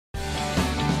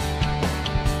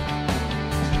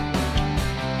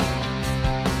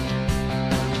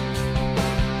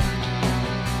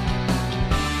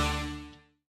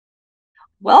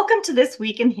Welcome to This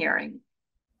Week in Hearing.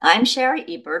 I'm Sherry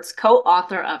Eberts,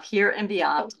 co-author of Hear and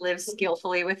Beyond, Live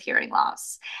Skillfully with Hearing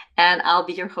Loss, and I'll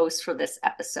be your host for this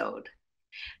episode.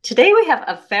 Today we have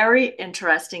a very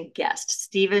interesting guest,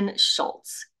 Stephen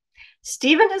Schultz.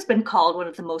 Stephen has been called one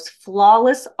of the most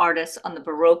flawless artists on the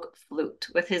Baroque flute,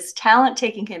 with his talent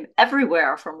taking him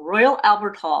everywhere from Royal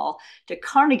Albert Hall to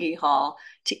Carnegie Hall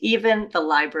to even the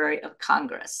Library of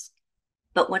Congress.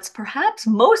 But what's perhaps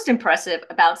most impressive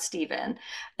about Stephen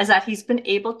is that he's been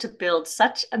able to build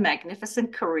such a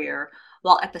magnificent career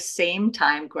while at the same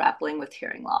time grappling with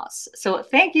hearing loss. So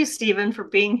thank you, Stephen, for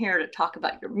being here to talk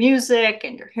about your music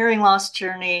and your hearing loss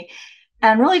journey,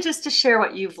 and really just to share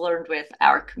what you've learned with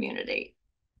our community.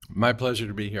 My pleasure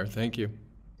to be here. Thank you.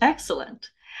 Excellent.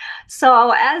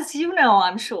 So, as you know,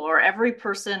 I'm sure every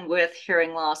person with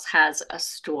hearing loss has a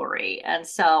story. And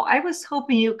so I was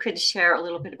hoping you could share a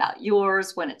little bit about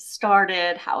yours, when it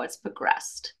started, how it's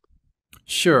progressed.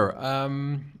 Sure.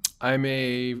 I'm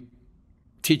a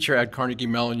teacher at Carnegie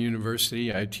Mellon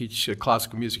University. I teach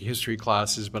classical music history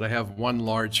classes, but I have one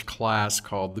large class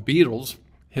called The Beatles,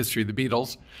 History of the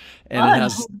Beatles, and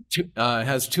it Fun.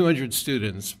 has 200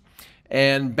 students.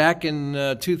 And back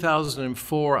in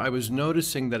 2004, I was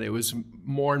noticing that it was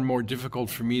more and more difficult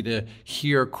for me to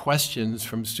hear questions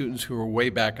from students who were way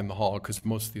back in the hall, because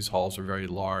most of these halls are very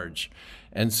large.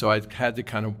 And so I had to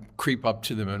kind of creep up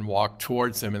to them and walk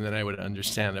towards them, and then I would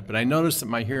understand it. But I noticed that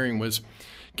my hearing was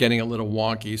getting a little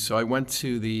wonky, so I went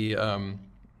to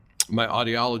my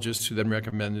audiologist, who then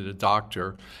recommended a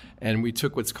doctor, and we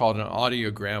took what's called an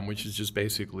audiogram, which is just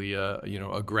basically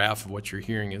a graph of what your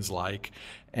hearing is like.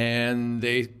 And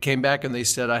they came back and they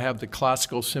said, I have the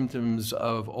classical symptoms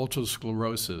of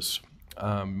otosclerosis.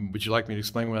 Would you like me to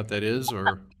explain what that is,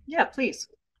 or? Yeah, please.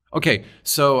 Okay,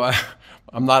 so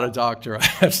I'm not a doctor. I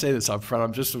have to say this up front.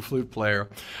 I'm just a flute player.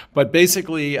 But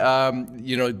basically,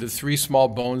 the three small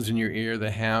bones in your ear,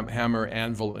 the hammer,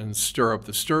 anvil, and stirrup.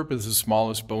 The stirrup is the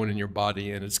smallest bone in your body,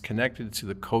 and it's connected to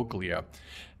the cochlea,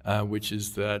 which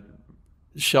is that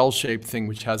shell-shaped thing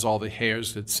which has all the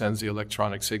hairs that sends the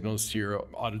electronic signals to your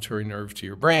auditory nerve to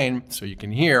your brain so you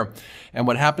can hear. And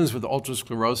what happens with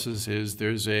otosclerosis is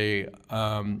there's a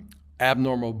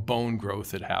abnormal bone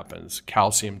growth that happens,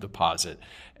 calcium deposit,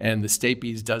 and the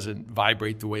stapes doesn't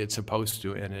vibrate the way it's supposed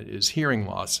to, and it is hearing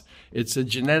loss. It's a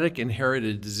genetic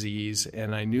inherited disease,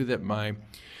 and I knew that my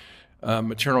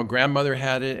maternal grandmother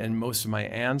had it, and most of my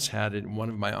aunts had it, and one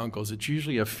of my uncles. It's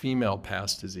usually a female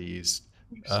pass disease,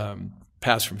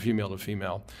 passed from female to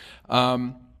female.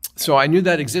 So I knew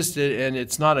that existed, and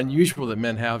it's not unusual that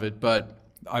men have it, but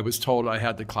I was told I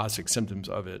had the classic symptoms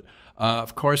of it.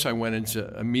 Of course, I went into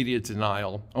immediate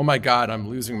denial. Oh my God, I'm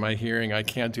losing my hearing. I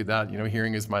can't do that.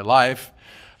 Hearing is my life.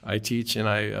 I teach and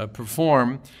I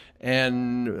perform.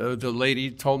 And the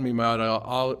lady told me, my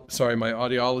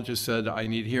audiologist said, I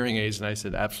need hearing aids. And I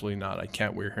said, absolutely not. I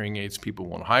can't wear hearing aids. People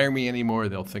won't hire me anymore.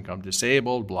 They'll think I'm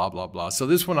disabled, blah, blah, blah. So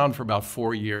this went on for about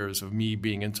 4 years of me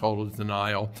being in total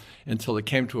denial until it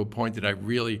came to a point that I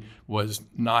really was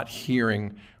not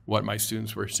hearing what my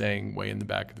students were saying way in the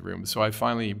back of the room. So I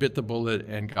finally bit the bullet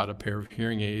and got a pair of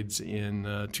hearing aids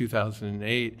in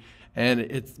 2008, and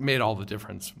it made all the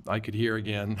difference. I could hear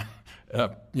again,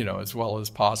 as well as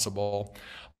possible.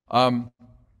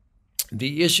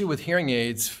 The issue with hearing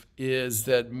aids is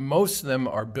that most of them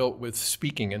are built with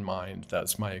speaking in mind.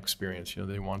 That's my experience.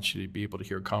 They want you to be able to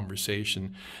hear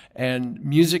conversation. And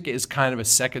music is kind of a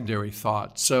secondary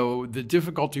thought. So the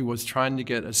difficulty was trying to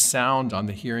get a sound on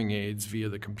the hearing aids via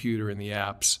the computer and the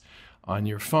apps on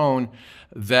your phone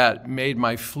that made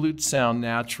my flute sound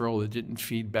natural, that didn't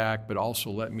feed back, but also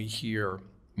let me hear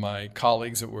my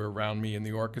colleagues that were around me in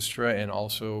the orchestra and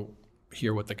also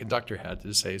hear what the conductor had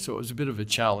to say. So it was a bit of a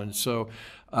challenge. So,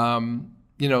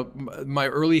 my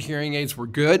early hearing aids were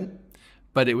good,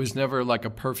 but it was never like a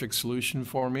perfect solution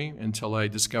for me until I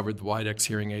discovered the Widex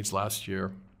hearing aids last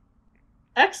year.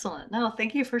 Excellent. No,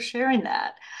 thank you for sharing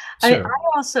that. I Sure.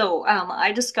 also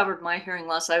I discovered my hearing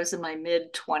loss. I was in my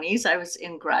mid 20s. I was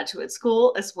in graduate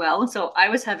school as well, and so I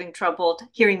was having trouble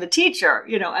hearing the teacher,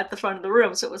 at the front of the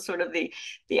room. So it was sort of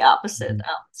the opposite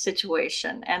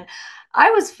situation, and I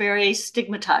was very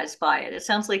stigmatized by it. It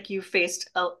sounds like you faced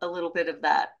a little bit of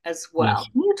that as well. Yes.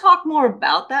 Can you talk more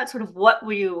about that? Sort of what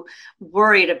were you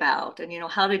worried about, and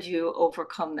how did you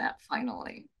overcome that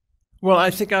finally? Well,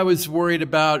 I think I was worried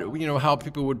about, how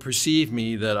people would perceive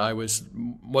me, that I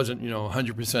wasn't,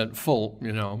 100% full,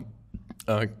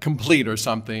 complete or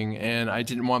something, and I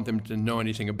didn't want them to know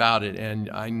anything about it. And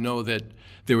I know that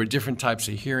there were different types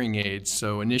of hearing aids.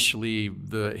 So initially,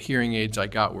 the hearing aids I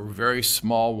got were very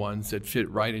small ones that fit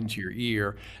right into your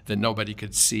ear that nobody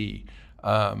could see.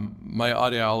 My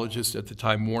audiologist at the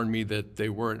time warned me that they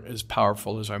weren't as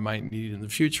powerful as I might need in the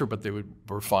future, but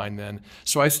were fine then.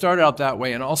 So I started out that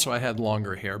way, and also I had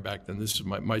longer hair back then. This is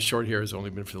my short hair has only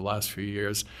been for the last few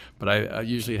years, but I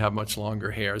usually have much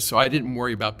longer hair, so I didn't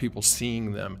worry about people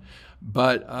seeing them.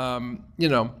 But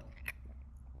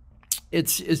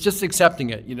it's just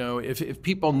accepting it. If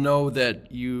people know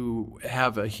that you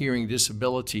have a hearing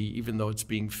disability, even though it's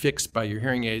being fixed by your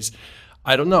hearing aids,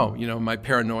 I don't know. My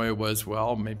paranoia was,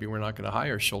 well, maybe we're not going to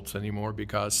hire Schultz anymore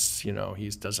because, he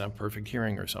doesn't have perfect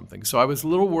hearing or something. So I was a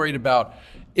little worried about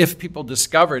if people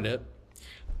discovered it,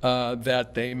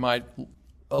 that they might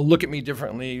look at me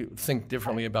differently, think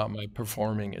differently about my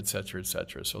performing, et cetera, et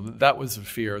cetera. So that was a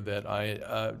fear that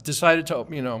I decided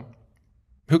to,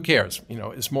 who cares?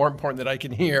 It's more important that I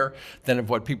can hear than of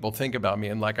what people think about me.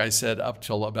 And like I said, up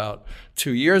till about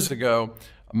 2 years ago,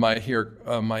 my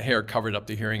hair covered up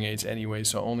the hearing aids anyway,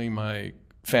 so only my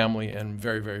family and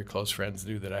very, very close friends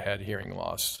knew that I had hearing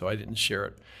loss, so I didn't share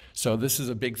it. So this is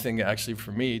a big thing actually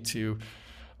for me to,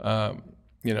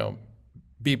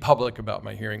 be public about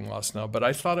my hearing loss now. But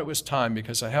I thought it was time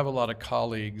because I have a lot of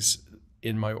colleagues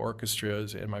in my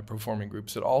orchestras and my performing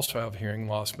groups that also have hearing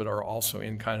loss, but are also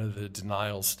in kind of the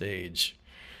denial stage.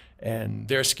 And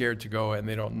they're scared to go and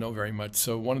they don't know very much.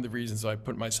 So one of the reasons I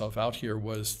put myself out here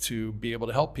was to be able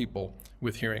to help people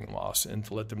with hearing loss and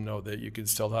to let them know that you can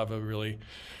still have a really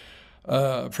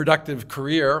productive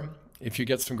career if you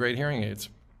get some great hearing aids.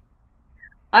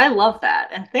 I love that.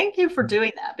 And thank you for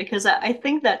doing that because I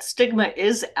think that stigma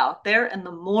is out there. And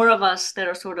the more of us that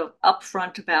are sort of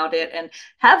upfront about it and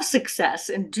have success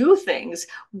and do things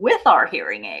with our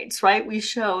hearing aids, right? We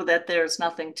show that there's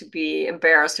nothing to be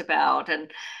embarrassed about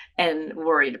and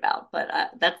worried about. But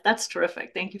that's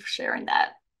terrific. Thank you for sharing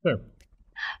that. Sure.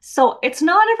 So it's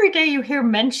not every day you hear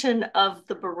mention of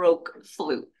the Baroque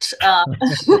flute.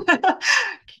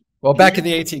 Well, back in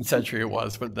the 18th century it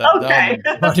was, but now Okay. in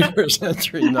the 21st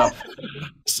century, no.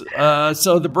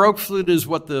 So the Baroque flute is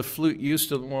what the flute used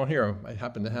to, well, here, I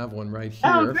happen to have one right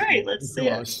Oh, here. great. Let's If see you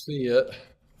want it. to see it.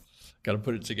 Got to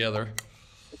put it together.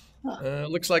 It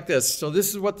looks like this. So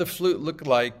this is what the flute looked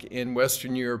like in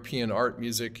Western European art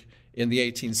music in the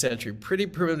 18th century. Pretty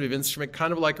primitive instrument,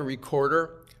 kind of like a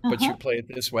recorder, but you Uh-huh. play it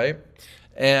this way.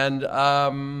 And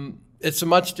it's a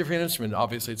much different instrument,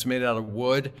 obviously. It's made out of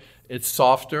wood. It's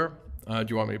softer. Do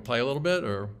you want me to play a little bit,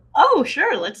 or? Oh,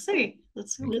 sure. Let's see.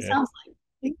 Let's see what it Okay. sounds like.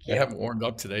 Thank I you. haven't warmed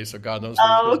up today, so God knows what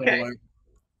it's Oh, going to sound okay. like.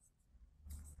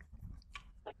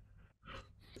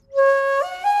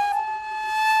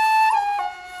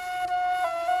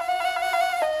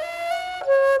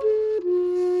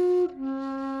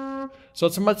 So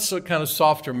it's a much kind of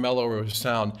softer, mellower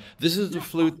sound. This is the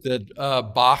flute that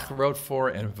Bach wrote for,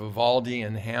 and Vivaldi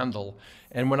and Handel.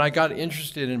 And when I got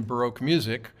interested in Baroque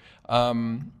music,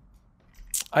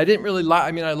 I didn't really like,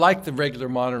 I mean, I liked the regular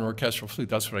modern orchestral flute.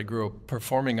 That's what I grew up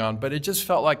performing on. But it just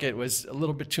felt like it was a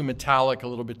little bit too metallic, a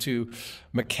little bit too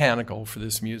mechanical for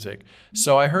this music.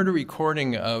 So I heard a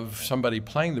recording of somebody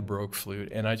playing the Baroque flute,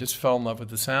 and I just fell in love with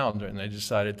the sound. And I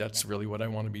decided that's really what I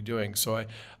want to be doing. So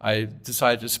I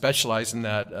decided to specialize in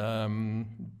that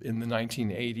in the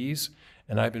 1980s.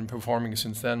 And I've been performing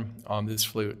since then on this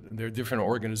flute. There are different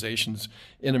organizations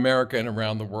in America and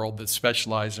around the world that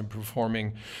specialize in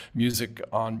performing music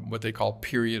on what they call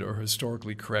period or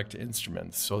historically correct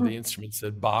instruments. So the instruments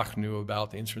that Bach knew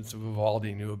about, the instruments that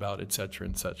Vivaldi knew about, et cetera,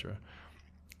 et cetera.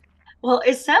 Well,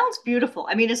 it sounds beautiful.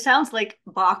 I mean, it sounds like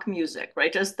Bach music,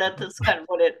 right? Just that's kind of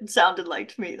what it sounded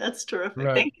like to me. That's terrific.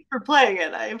 Right. Thank you for playing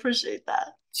it. I appreciate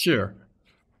that. Sure.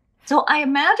 So I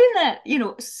imagine that,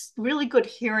 really good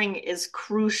hearing is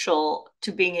crucial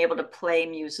to being able to play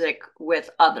music with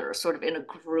others, sort of in a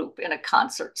group, in a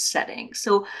concert setting.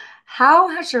 So how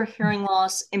has your hearing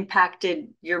loss impacted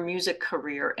your music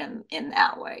career in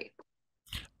that way?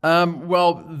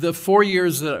 Well, the 4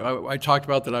 years that I talked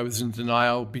about that I was in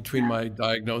denial between my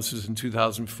diagnosis in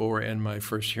 2004 and my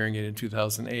first hearing aid in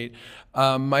 2008,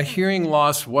 my hearing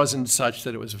loss wasn't such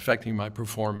that it was affecting my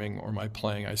performing or my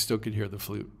playing. I still could hear the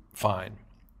flute fine.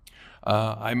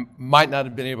 I might not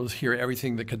have been able to hear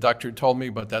everything the conductor told me,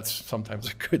 but that's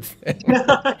sometimes a good thing.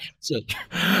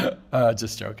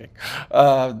 Just joking.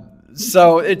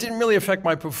 So it didn't really affect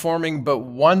my performing, but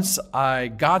once I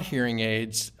got hearing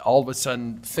aids, all of a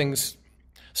sudden things.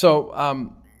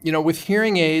 So, with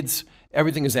hearing aids,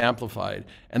 everything is amplified.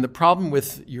 And the problem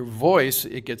with your voice,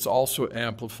 it gets also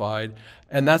amplified,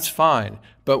 and that's fine.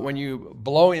 But when you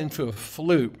blow into a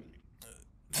flute,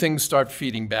 things start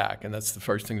feeding back, and that's the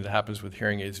first thing that happens with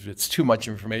hearing aids. If it's too much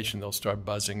information, they'll start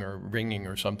buzzing or ringing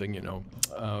or something,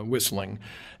 whistling.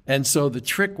 And so the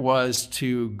trick was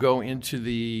to go into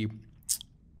the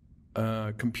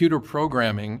computer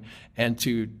programming and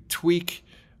to tweak,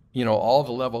 all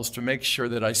the levels to make sure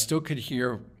that I still could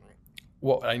hear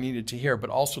what I needed to hear,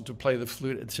 but also to play the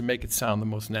flute to make it sound the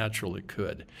most natural it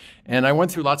could. And I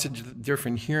went through lots of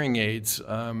different hearing aids.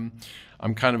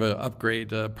 I'm kind of an upgrade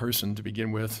person to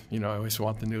begin with. I always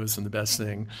want the newest and the best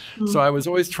thing. So I was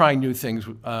always trying new things.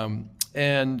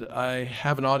 And I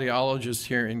have an audiologist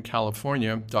here in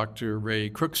California, Dr. Ray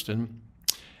Crookston,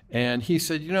 and he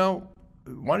said,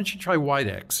 why don't you try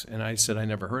Widex? And I said, I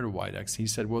never heard of Widex. He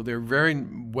said, well, they're very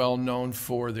well known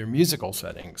for their musical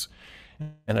settings.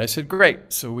 And I said,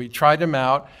 great. So we tried them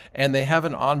out, and they have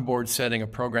an onboard setting, a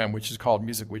program which is called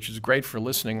Music, which is great for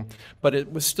listening, but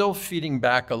it was still feeding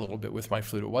back a little bit with my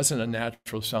flute. It wasn't a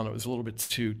natural sound. It was a little bit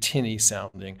too tinny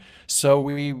sounding. So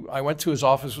I went to his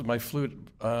office with my flute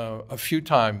a few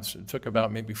times. It took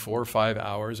about maybe 4 or 5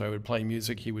 hours. I would play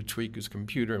music. He would tweak his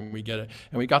computer, and we get it.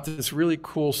 And we got this really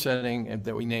cool setting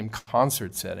that we named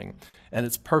concert setting. And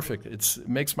it's perfect. It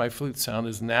makes my flute sound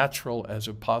as natural as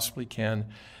it possibly can,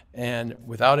 and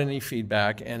without any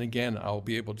feedback. And again, I'll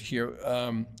be able to hear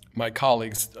my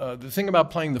colleagues. The thing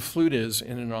about playing the flute is,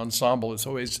 in an ensemble, it's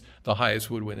always the highest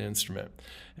woodwind instrument.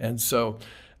 And so,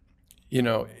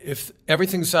 if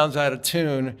everything sounds out of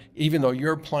tune, even though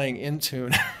you're playing in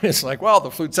tune, it's like, well,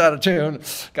 the flute's out of tune,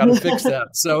 got to fix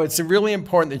that. So it's really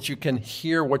important that you can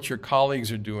hear what your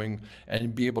colleagues are doing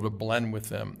and be able to blend with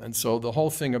them. And so the whole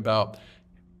thing about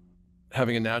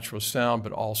having a natural sound,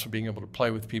 but also being able to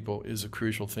play with people is a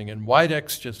crucial thing. And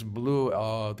Widex just blew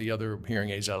the other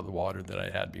hearing aids out of the water that I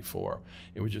had before.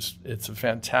 It's a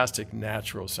fantastic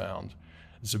natural sound.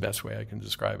 It's the best way I can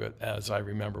describe it, as I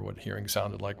remember what hearing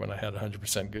sounded like when I had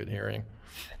 100% good hearing.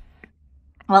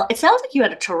 Well, it sounds like you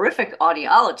had a terrific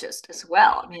audiologist as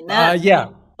well. I mean, that's Yeah.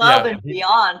 above and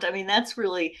beyond. I mean, that's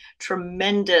really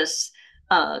tremendous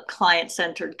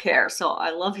client-centered care. So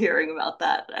I love hearing about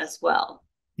that as well.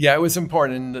 Yeah, it was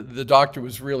important. And the doctor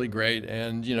was really great.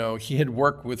 And, he had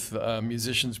worked with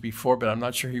musicians before, but I'm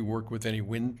not sure he worked with any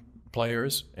wind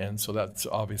players. And so that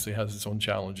obviously has its own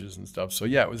challenges and stuff. So,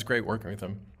 yeah, it was great working with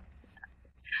him.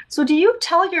 So do you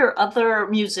tell your other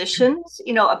musicians,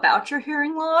 about your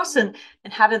hearing loss, and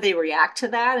how do they react to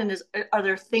that? And are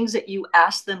there things that you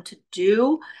ask them to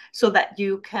do so that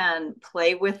you can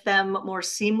play with them more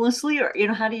seamlessly?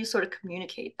 Or, how do you sort of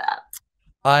communicate that?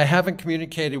 I haven't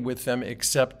communicated with them,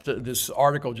 except this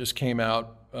article just came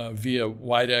out via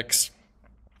Widex,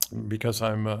 because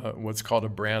I'm what's called a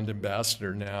brand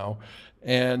ambassador now.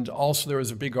 And also there was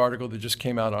a big article that just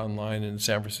came out online in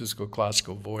San Francisco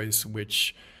Classical Voice,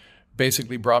 which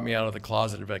basically brought me out of the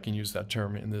closet, if I can use that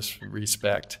term in this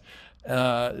respect.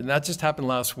 And that just happened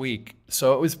last week.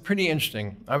 So it was pretty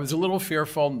interesting. I was a little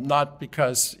fearful, not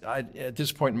because at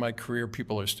this point in my career,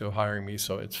 people are still hiring me,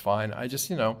 so it's fine. I just,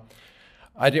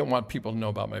 I didn't want people to know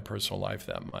about my personal life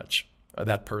that much,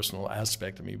 that personal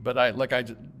aspect of me. But like I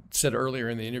said earlier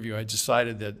in the interview, I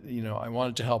decided that, I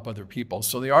wanted to help other people.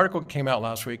 So the article came out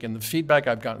last week, and the feedback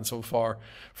I've gotten so far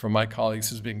from my colleagues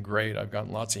has been great. I've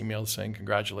gotten lots of emails saying,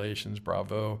 congratulations,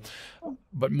 bravo.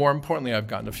 But more importantly, I've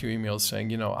gotten a few emails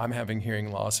saying, I'm having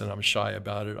hearing loss and I'm shy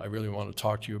about it. I really want to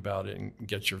talk to you about it and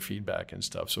get your feedback and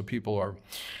stuff. So people are,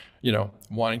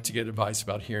 wanting to get advice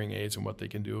about hearing aids and what they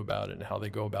can do about it and how they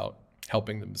go about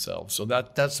helping themselves. So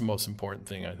that's the most important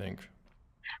thing, I think.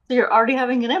 So you're already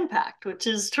having an impact, which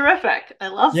is terrific. I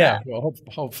love that. Well,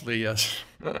 hopefully, yes.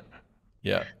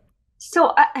 Yeah.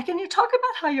 So can you talk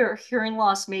about how your hearing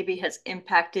loss maybe has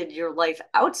impacted your life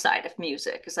outside of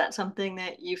music? Is that something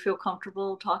that you feel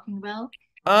comfortable talking about?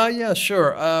 Yeah,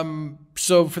 sure.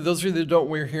 So for those of you that don't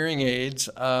wear hearing aids,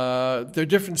 there are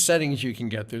different settings you can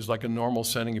get. There's like a normal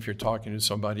setting if you're talking to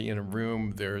somebody in a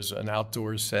room. There's an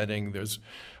outdoor setting. There's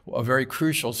a very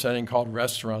crucial setting called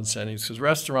restaurant settings, because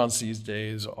restaurants these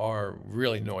days are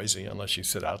really noisy unless you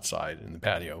sit outside in the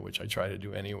patio, which I try to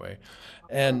do anyway.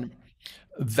 And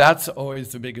that's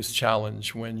always the biggest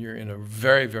challenge when you're in a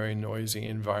very, very noisy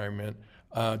environment,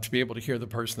 to be able to hear the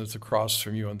person that's across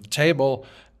from you on the table,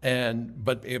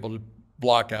 but able to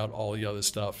block out all the other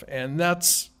stuff. And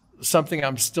that's something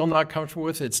I'm still not comfortable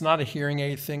with. It's not a hearing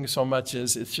aid thing so much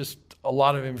as it's just a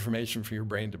lot of information for your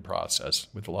brain to process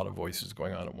with a lot of voices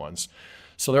going on at once.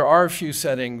 So there are a few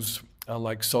settings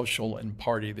like social and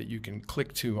party that you can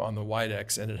click to on the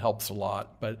Widex, and it helps a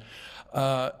lot. But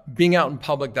being out in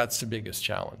public, that's the biggest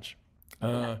challenge.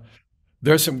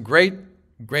 There's some great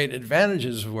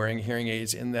advantages of wearing hearing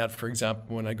aids in that, for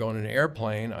example, when I go on an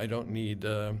airplane, I don't need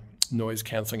noise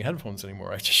canceling headphones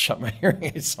anymore. I just shut my hearing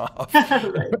aids off,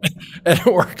 Right. and it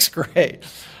works great.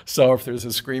 So if there's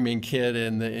a screaming kid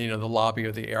in the lobby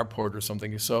of the airport or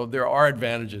something, so there are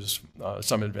advantages,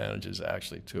 some advantages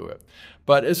actually to it.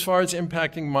 But as far as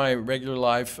impacting my regular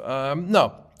life,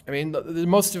 no. I mean, the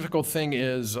most difficult thing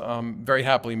is very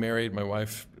happily married. My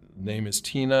wife's name is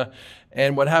Tina.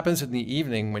 And what happens in the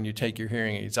evening when you take your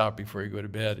hearing aids out before you go to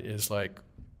bed is like,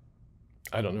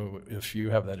 I don't know if you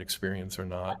have that experience or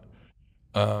not,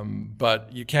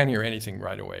 but you can't hear anything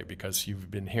right away because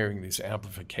you've been hearing these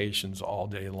amplifications all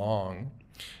day long.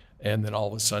 And then all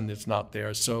of a sudden it's not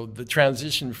there. So the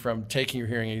transition from taking your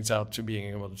hearing aids out to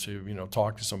being able to,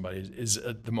 talk to somebody is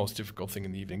the most difficult thing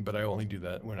in the evening. But I only do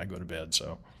that when I go to bed.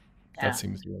 So that Yeah.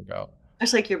 seems to work out.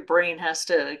 It's like your brain has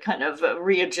to kind of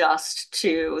readjust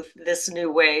to this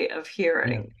new way of Yeah.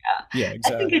 hearing. Yeah. Yeah, I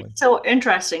think exactly. it's so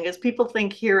interesting because people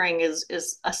think hearing is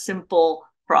a simple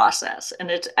process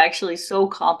and it's actually so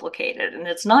complicated. And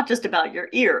it's not just about your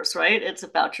ears, right? It's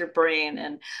about your brain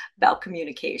and about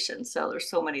communication. So there's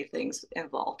so many things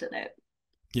involved in it.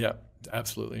 Yeah,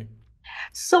 absolutely.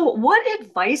 So, what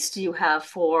advice do you have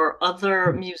for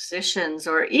other musicians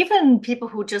or even people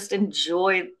who just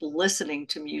enjoy listening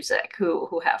to music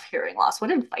who have hearing loss?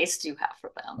 What advice do you have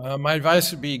for them? My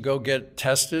advice would be go get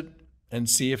tested and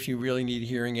see if you really need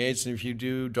hearing aids. And if you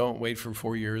do, don't wait for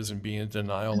 4 years and be in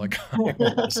denial like I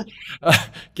was.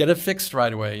 Get it fixed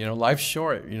right away. Life's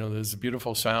short. There's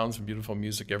beautiful sounds and beautiful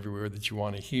music everywhere that you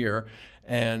want to hear.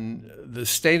 And the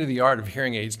state of the art of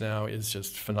hearing aids now is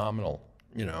just phenomenal,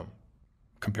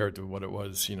 compared to what it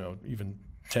was, even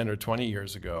 10 or 20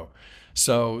 years ago.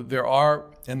 So there are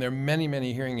many,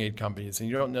 many hearing aid companies, and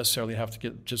you don't necessarily have to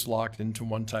get just locked into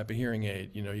one type of hearing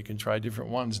aid. You can try different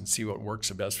ones and see what works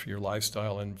the best for your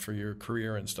lifestyle and for your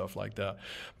career and stuff like that.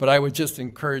 But I would just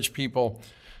encourage people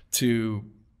to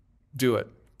do it,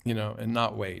 and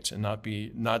not wait and not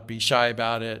be shy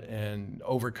about it and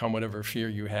overcome whatever fear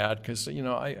you had. Because,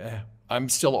 I'm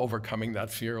still overcoming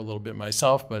that fear a little bit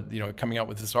myself, but, coming out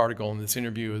with this article and this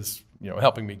interview is,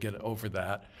 helping me get over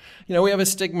that. We have a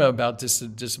stigma about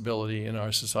disability in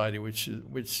our society, which,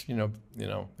 if you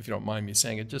don't mind me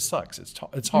saying, it just sucks.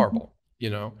 It's horrible.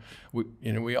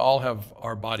 We all have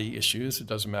our body issues. It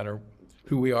doesn't matter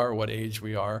who we are or what age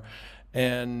we are.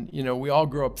 And, we all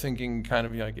grow up thinking kind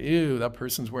of like, ew, that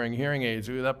person's wearing hearing aids.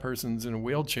 Ew, that person's in a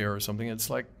wheelchair or something. It's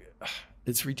like,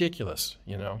 it's ridiculous,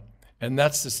 And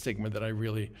that's the stigma that I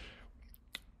really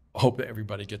hope that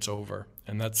everybody gets over.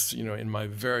 And that's, in my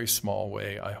very small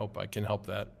way, I hope I can help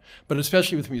that. But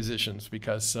especially with musicians,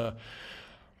 because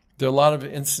there are a lot of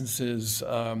instances,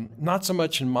 not so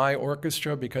much in my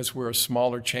orchestra because we're a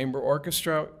smaller chamber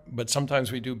orchestra, but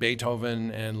sometimes we do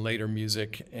Beethoven and later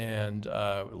music and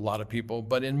a lot of people.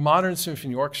 But in modern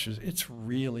symphony orchestras, it's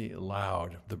really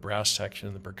loud, the brass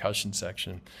section, the percussion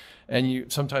section.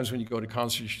 And sometimes when you go to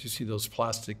concerts, you see those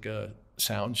plastic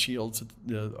sound shields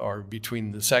that are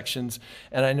between the sections.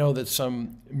 And I know that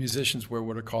some musicians wear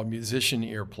what are called musician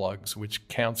earplugs, which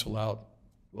cancel out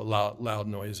loud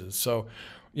noises. So,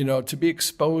 to be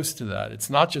exposed to that, it's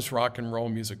not just rock and roll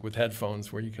music with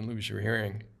headphones where you can lose your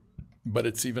hearing, but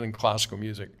it's even in classical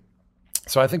music.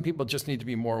 So I think people just need to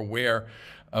be more aware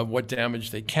of what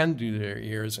damage they can do to their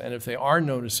ears. And if they are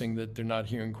noticing that they're not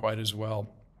hearing quite as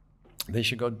well, they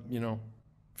should go,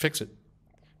 fix it.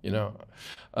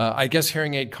 I guess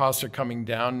hearing aid costs are coming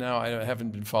down now. I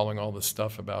haven't been following all the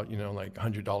stuff about, like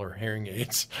 $100 hearing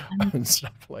aids and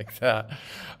stuff like that.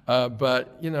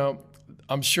 But,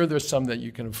 I'm sure there's some that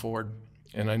you can afford.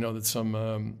 And I know that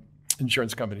some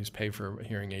insurance companies pay for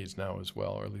hearing aids now as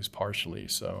well, or at least partially.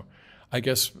 So I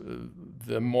guess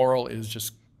the moral is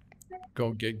just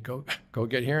go get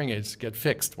hearing aids, get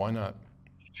fixed. Why not?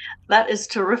 That is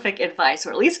terrific advice,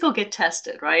 or at least go get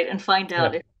tested, right? And find Yeah,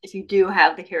 out if you do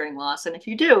have the hearing loss. And if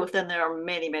you do, then there are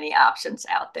many, many options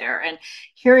out there. And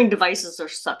hearing devices are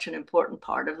such an important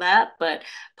part of that. But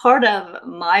part of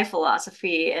my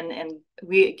philosophy, and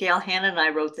Gail Hanna and I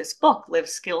wrote this book, Live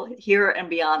Skill Here and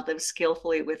Beyond, Live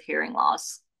Skillfully with Hearing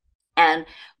Loss. And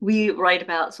we write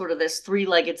about sort of this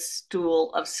three-legged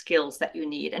stool of skills that you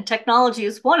need. And technology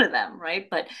is one of them, right?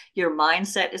 But your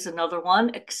mindset is another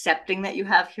one, accepting that you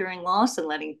have hearing loss and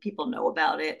letting people know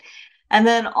about it. And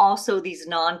then also these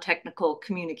non-technical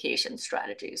communication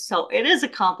strategies. So it is a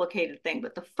complicated thing,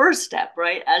 but the first step,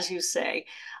 right, as you say,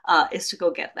 is to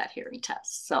go get that hearing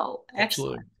test. So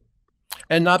absolutely.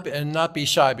 excellent. And not be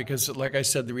shy because, like I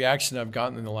said, the reaction I've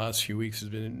gotten in the last few weeks has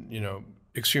been,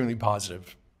 extremely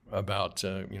positive about,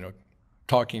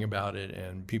 talking about it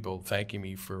and people thanking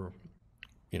me for,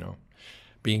 you know,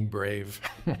 being brave,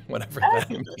 whatever that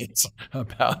means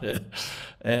about it.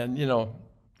 And,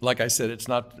 like I said, it's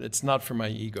not for my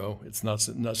ego. It's not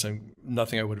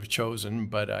nothing I would have chosen,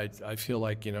 but I feel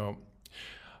like,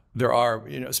 there are,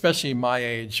 especially my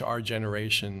age, our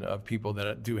generation of people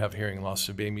that do have hearing loss,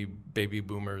 so baby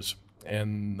boomers,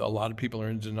 and a lot of people are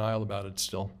in denial about it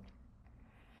still.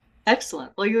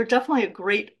 Excellent. Well, you're definitely a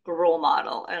great role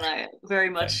model, and I Thanks.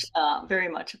 very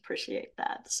much appreciate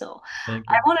that. So, Thank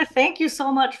I you. want to thank you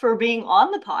so much for being on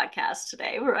the podcast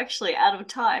today. We're actually out of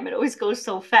time. It always goes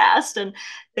so fast, and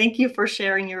thank you for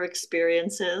sharing your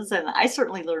experiences. And I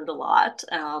certainly learned a lot.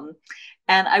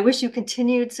 And I wish you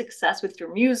continued success with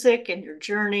your music and your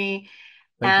journey.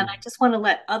 Thank And you. I just want to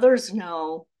let others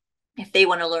know if they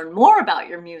want to learn more about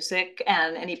your music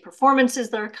and any performances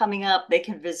that are coming up, they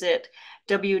can visit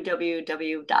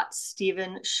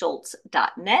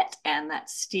www.stephenschultz.net, and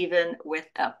that's Stephen with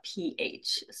a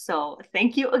PH. So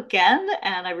thank you again,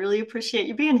 and I really appreciate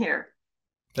you being here.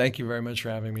 Thank you very much for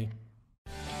having me.